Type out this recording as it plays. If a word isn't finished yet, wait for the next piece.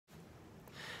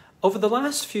Over the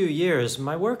last few years,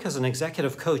 my work as an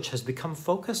executive coach has become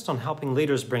focused on helping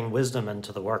leaders bring wisdom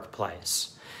into the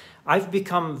workplace. I've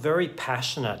become very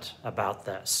passionate about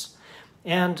this.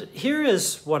 And here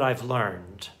is what I've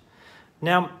learned.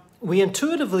 Now, we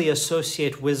intuitively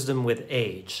associate wisdom with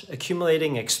age,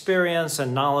 accumulating experience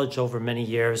and knowledge over many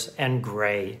years, and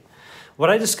gray.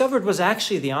 What I discovered was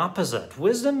actually the opposite.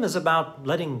 Wisdom is about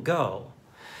letting go.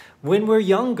 When we're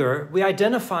younger, we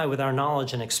identify with our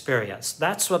knowledge and experience.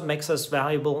 That's what makes us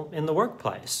valuable in the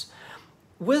workplace.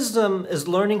 Wisdom is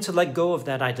learning to let go of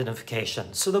that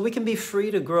identification so that we can be free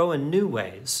to grow in new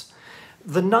ways.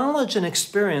 The knowledge and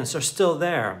experience are still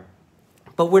there,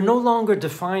 but we're no longer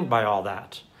defined by all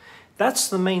that. That's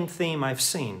the main theme I've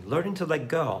seen, learning to let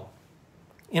go.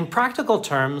 In practical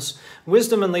terms,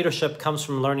 wisdom and leadership comes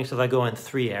from learning to let go in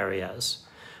three areas.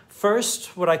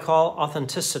 First, what I call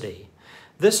authenticity.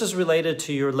 This is related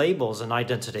to your labels and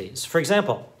identities. For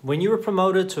example, when you were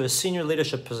promoted to a senior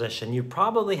leadership position, you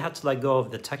probably had to let go of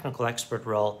the technical expert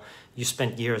role you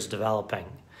spent years developing.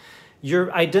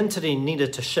 Your identity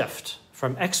needed to shift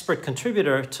from expert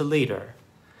contributor to leader.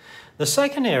 The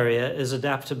second area is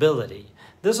adaptability.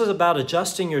 This is about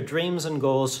adjusting your dreams and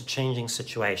goals to changing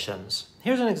situations.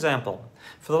 Here's an example.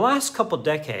 For the last couple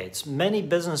decades, many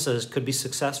businesses could be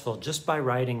successful just by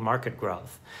riding market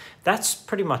growth. That's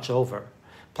pretty much over.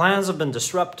 Plans have been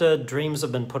disrupted, dreams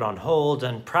have been put on hold,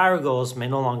 and prior goals may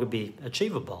no longer be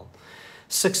achievable.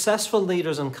 Successful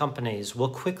leaders and companies will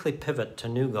quickly pivot to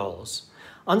new goals.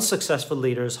 Unsuccessful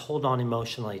leaders hold on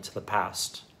emotionally to the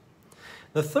past.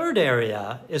 The third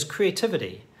area is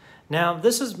creativity. Now,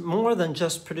 this is more than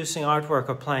just producing artwork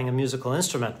or playing a musical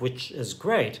instrument, which is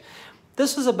great.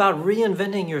 This is about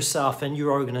reinventing yourself and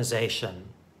your organization.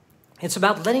 It's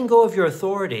about letting go of your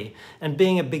authority and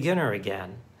being a beginner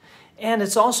again. And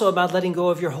it's also about letting go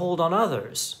of your hold on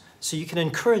others, so you can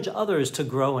encourage others to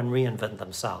grow and reinvent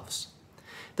themselves.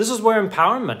 This is where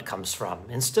empowerment comes from.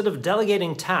 Instead of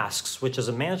delegating tasks, which is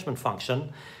a management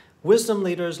function, wisdom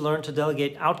leaders learn to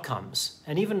delegate outcomes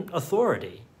and even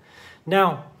authority.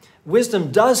 Now,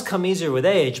 wisdom does come easier with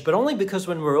age, but only because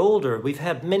when we're older, we've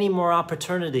had many more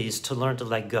opportunities to learn to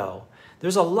let go.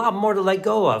 There's a lot more to let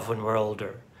go of when we're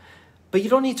older. But you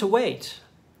don't need to wait.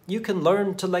 You can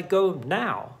learn to let go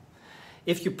now.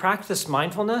 If you practice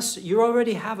mindfulness, you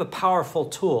already have a powerful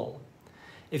tool.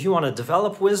 If you want to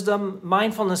develop wisdom,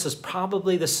 mindfulness is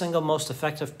probably the single most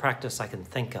effective practice I can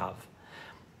think of.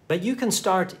 But you can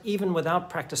start even without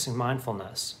practicing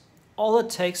mindfulness. All it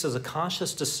takes is a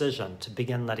conscious decision to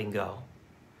begin letting go.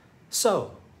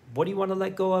 So, what do you want to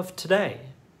let go of today?